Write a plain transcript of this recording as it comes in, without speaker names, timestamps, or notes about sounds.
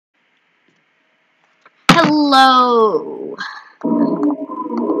Hello.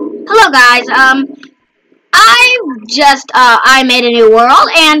 Hello guys. I made a new world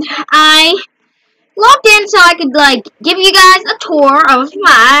and I logged in so I could like give you guys a tour of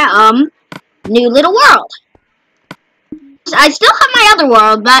my new little world. I still have my other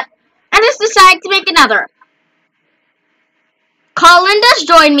world, but I just decided to make another. Colin does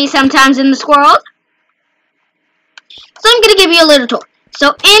join me sometimes in this world. So I'm gonna give you a little tour.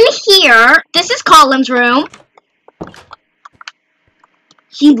 So in here, this is Colin's room.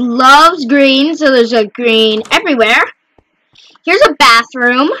 He loves green, so there's a green everywhere. Here's a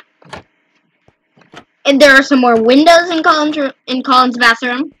bathroom. And there are some more windows in Colin's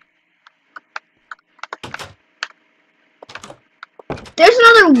bathroom. There's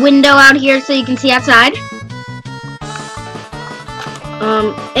another window out here so you can see outside.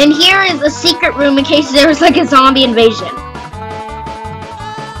 And here is a secret room in case there was like a zombie invasion.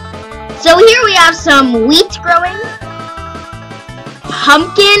 So here we have some wheat growing.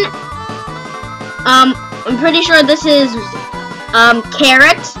 Pumpkin. I'm pretty sure this is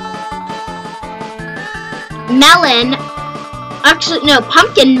carrot. Melon. Actually, no,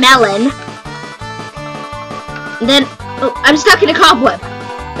 pumpkin melon. And then, oh, I'm stuck in a cobweb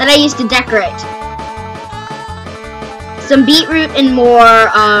that I used to decorate. Some beetroot and more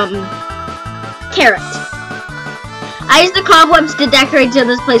carrot. I used the cobwebs to decorate so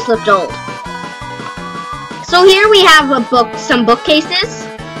this place looked old. So here we have some bookcases.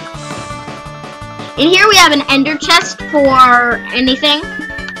 And here we have an ender chest for anything.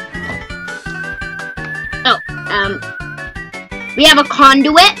 Oh, we have a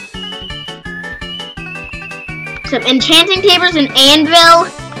conduit. Some enchanting tables, an anvil.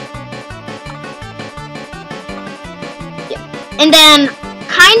 And then,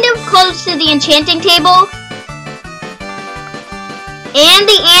 kind of close to the enchanting table, and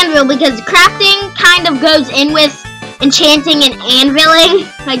the anvil, because crafting kind of goes in with enchanting and anviling,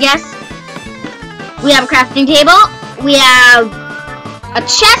 I guess. We have a crafting table. We have a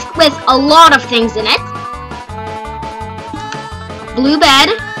chest with a lot of things in it. Blue bed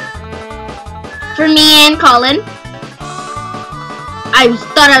for me and Colin. I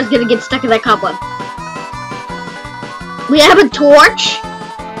thought I was gonna get stuck in that cobweb. We have a torch.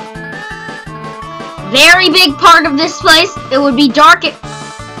 Very big part of this place. It would be dark. It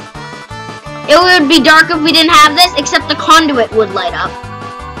would be dark if we didn't have this, except the conduit would light up.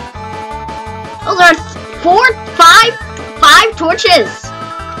 Oh, there are five torches.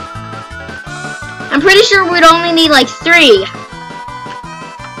 I'm pretty sure we'd only need like 3.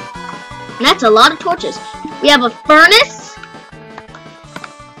 And that's a lot of torches. We have a furnace.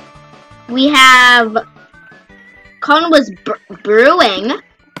 We have... Colin was brewing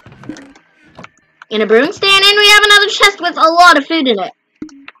in a brewing stand, and we have another chest with a lot of food in it.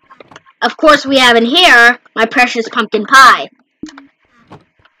 Of course, we have in here my precious pumpkin pie.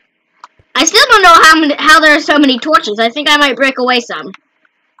 I still don't know how there are so many torches. I think I might break away some.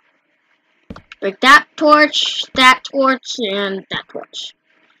 Break that torch, and that torch.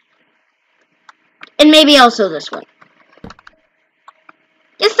 And maybe also this one.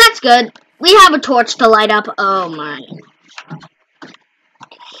 Yes, that's good. We have a torch to light up. Oh my.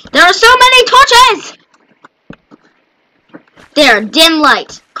 There are so many torches! There, dim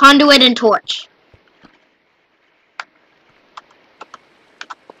light, conduit, and torch.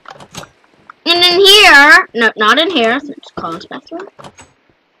 And in here, no, not in here, it's Colin's bathroom.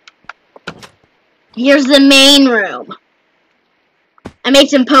 Here's the main room. I made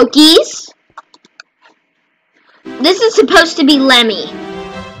some pokies. This is supposed to be Lemmy.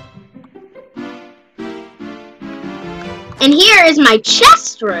 And here is my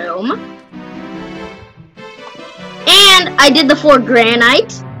chest room. And I did the floor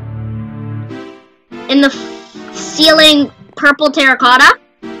granite. And the ceiling purple terracotta.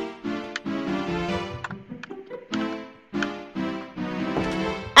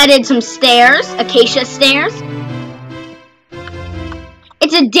 I did some stairs, acacia stairs.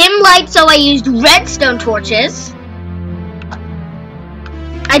 It's a dim light, so I used redstone torches.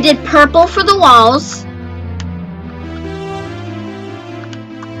 I did purple for the walls.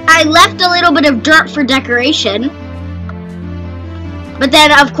 I left a little bit of dirt for decoration. But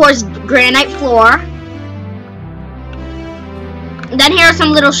then, of course, granite floor. And then here are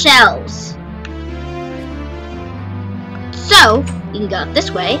some little shelves. So, you can go up this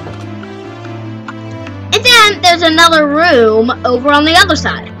way. And then, there's another room over on the other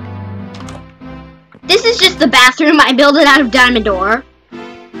side. This is just the bathroom. I built it out of diamond ore.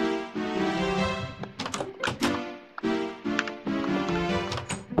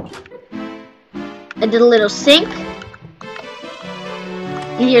 I did a little sink.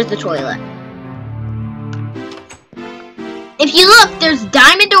 And here's the toilet. if you look, there's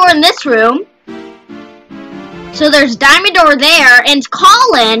Diamond Door in this room. So there's Diamond Door there, and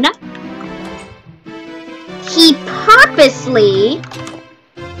Colin, he purposely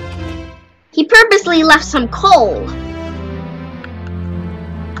left some coal.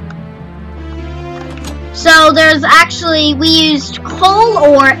 So there's actually, we used coal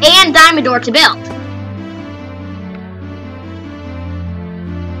ore and Diamond Ore to build.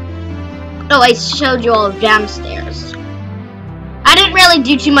 Oh, I showed you all downstairs. I didn't really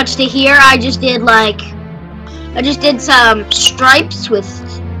do too much to here. I just did some stripes with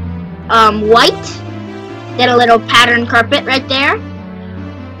white. Did a little pattern carpet right there.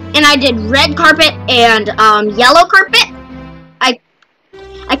 And I did red carpet and yellow carpet.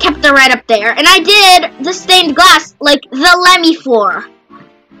 I kept the red up there. And I did the stained glass, like the Lemmy floor.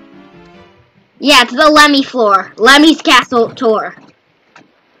 Yeah, it's the Lemmy floor. Lemmy's Castle Tour.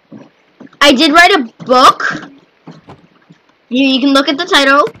 I did write a book. Here, you can look at the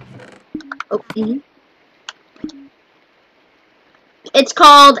title. Oh, It's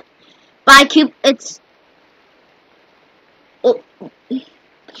called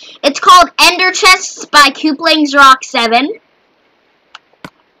It's called Ender Chests by Koopling's Rock 7.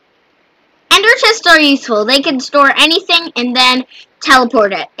 Ender chests are useful. They can store anything and then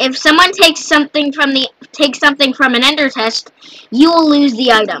teleport it. If someone takes something from an ender chest, you will lose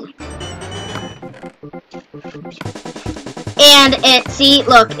the item. And it's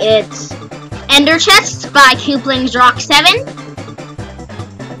Ender Chests by Koopling's Rock 7.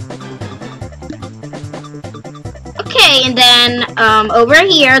 Okay, and then over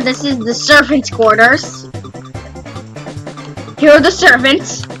here, this is the servants' quarters. Here are the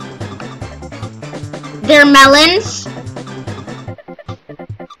servants. They're melons.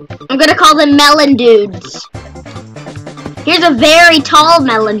 I'm gonna call them melon dudes. Here's a very tall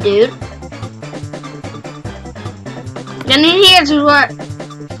melon dude. And in here's where I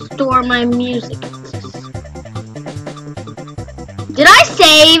store my music. Did I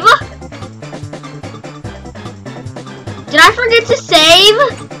save? Did I forget to save?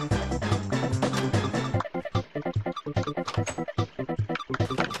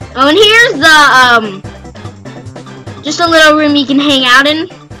 Oh, and here's the, just a little room you can hang out in.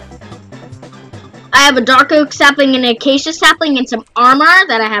 I have a dark oak sapling and an acacia sapling and some armor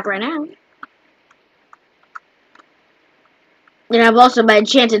that I have right now. And I have also my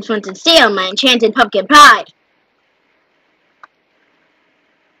enchanted flint and steel, my enchanted pumpkin pie.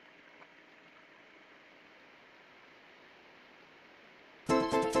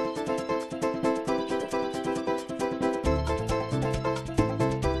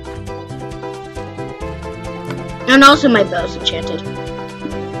 And also my bow's enchanted.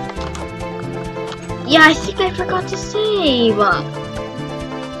 Yeah, I think I forgot to save.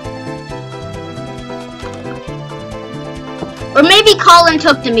 Or maybe Colin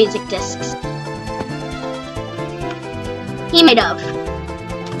took the music discs. He might have.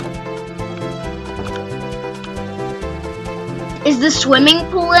 Is the swimming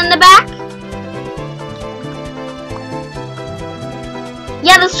pool in the back?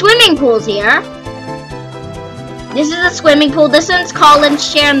 Yeah, the swimming pool's here. This is the swimming pool. This one's Colin's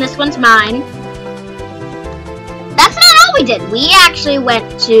share and this one's mine. That's not all we did. We actually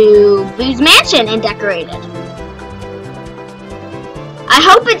went to Boo's Mansion and decorated. I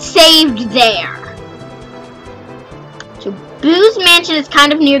hope it's saved there. So Boo's Mansion is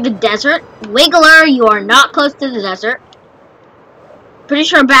kind of near the desert. Wiggler, you are not close to the desert. Pretty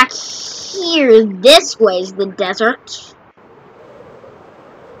sure back here, this way is the desert.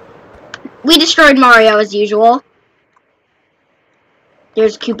 We destroyed Mario as usual.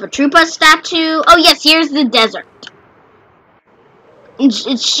 There's Koopa Troopa's statue. Oh yes, here's the desert.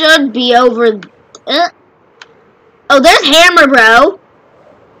 It should be over. Oh, there's Hammer Bro.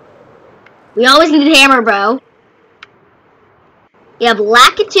 We always need Hammer Bro. You have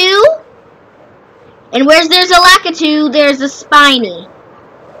Lakitu. And where's there's a Lakitu, there's a Spiny.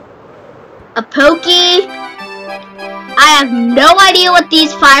 A Pokey. I have no idea what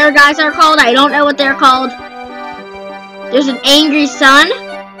these fire guys are called. I don't know what they're called. There's an Angry Sun.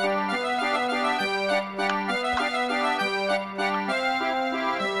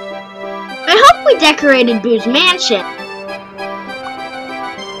 I hope we decorated Boo's Mansion.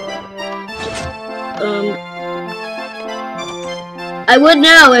 I would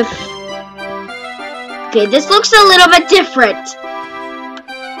know if... Okay, this looks a little bit different.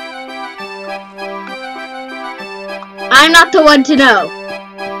 I'm not the one to know.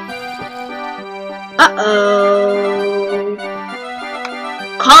 Uh-oh.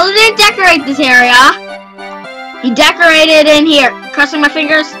 Colin didn't decorate this area. He decorated in here. Crossing my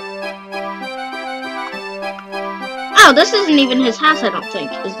fingers. Oh, this isn't even his house, I don't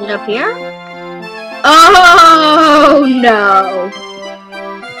think. Is it up here? Oh, no.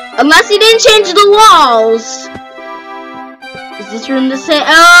 Unless he didn't change the walls. Is this room to save?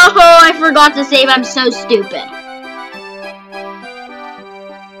 Oh, I forgot to save. I'm so stupid.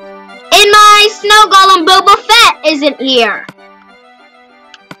 And my snow golem Boba Fett isn't here.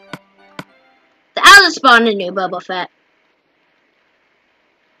 I'll just spawn a new Boba Fett.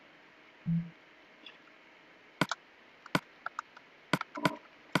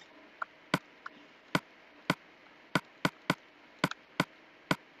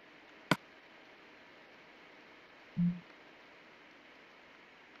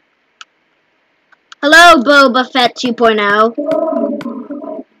 Hello, Boba Fett 2.0.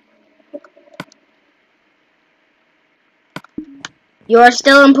 You are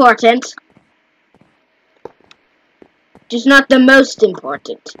still important. Just not the most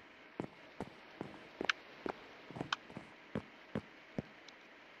important.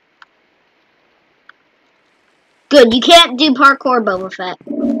 Good, you can't do parkour, Boba Fett.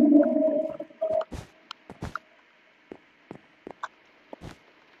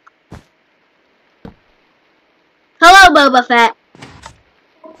 Hello, Boba Fett.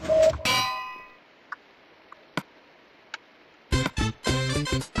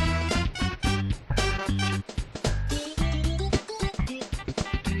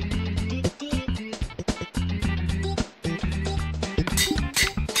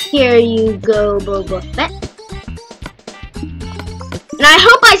 Here you go, Boba Fett. And I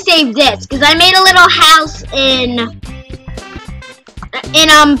hope I saved this, because I made a little house in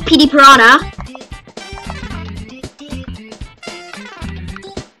PD Piranha.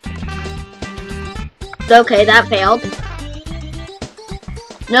 Okay, that failed.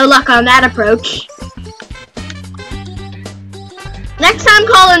 No luck on that approach. Next time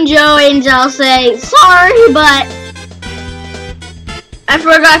calling Joe Angel, I'll say, sorry, but I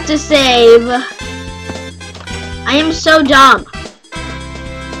forgot to save. I am so dumb.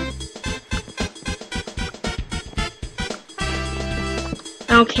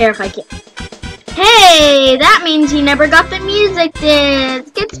 I don't care if I can. Hey, that means he never got the music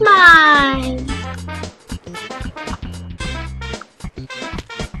disc. It's mine.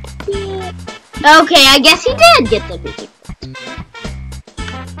 Okay, I guess he did get the music.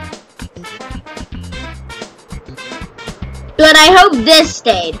 But I hope this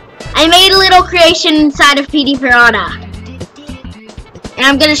stayed. I made a little creation inside of PD Piranha. And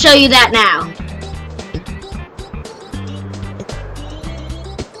I'm gonna show you that now.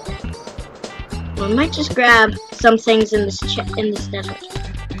 I might just grab some things in this desert.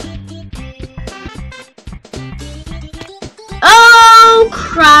 Oh,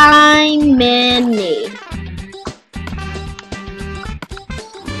 criminy.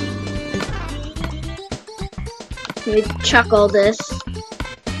 Let me chuck all this.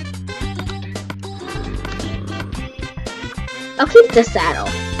 I'll keep the saddle.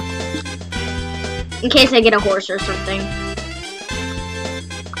 In case I get a horse or something.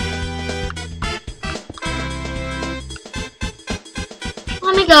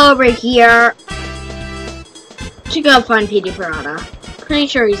 Let me go over here to go find PD Piranha. Pretty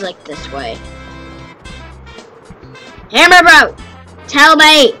sure he's like this way. Hammer Bro! Tell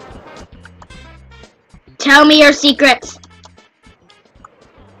me! Tell me your secrets!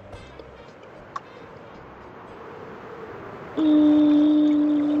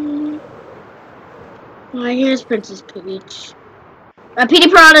 Alright, here's Princess Peach. PD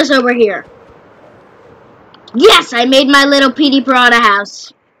Piranha's over here. Yes, I made my little PD Piranha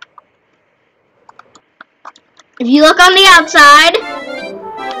house. If you look on the outside,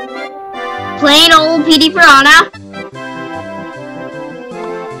 plain old PD Piranha.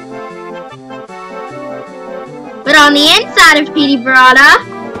 But on the inside of PD Piranha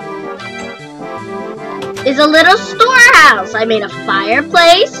is a little storehouse. I made a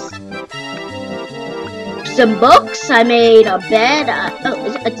fireplace, some books, I made a bed. Oh,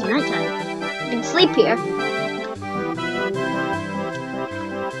 it's nighttime. You can sleep here.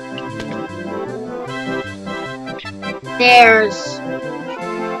 There's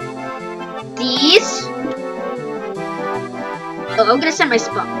these. Oh, I'm gonna set my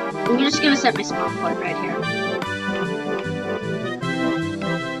spawn. I'm just gonna set my spawn point right here.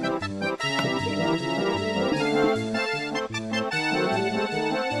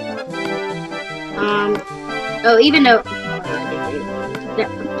 Oh, even though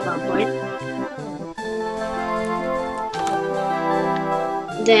spawn point.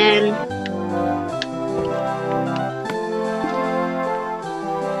 Then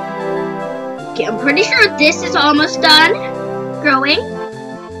okay, I'm pretty sure this is almost done growing.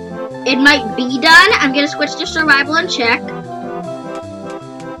 it might be done. I'm gonna switch to survival and check.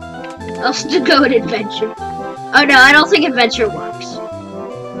 I'll still go with adventure. Oh no, I don't think adventure works.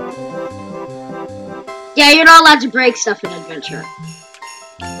 Yeah, you're not allowed to break stuff in adventure.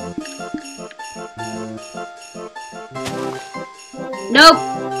 Nope.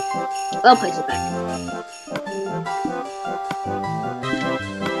 I'll place it back.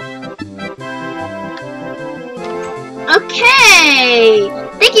 Okay.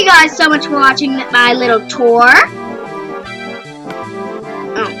 Thank you guys so much for watching my little tour.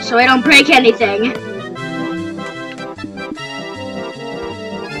 Oh, so I don't break anything.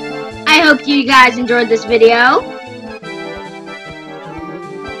 I hope you guys enjoyed this video.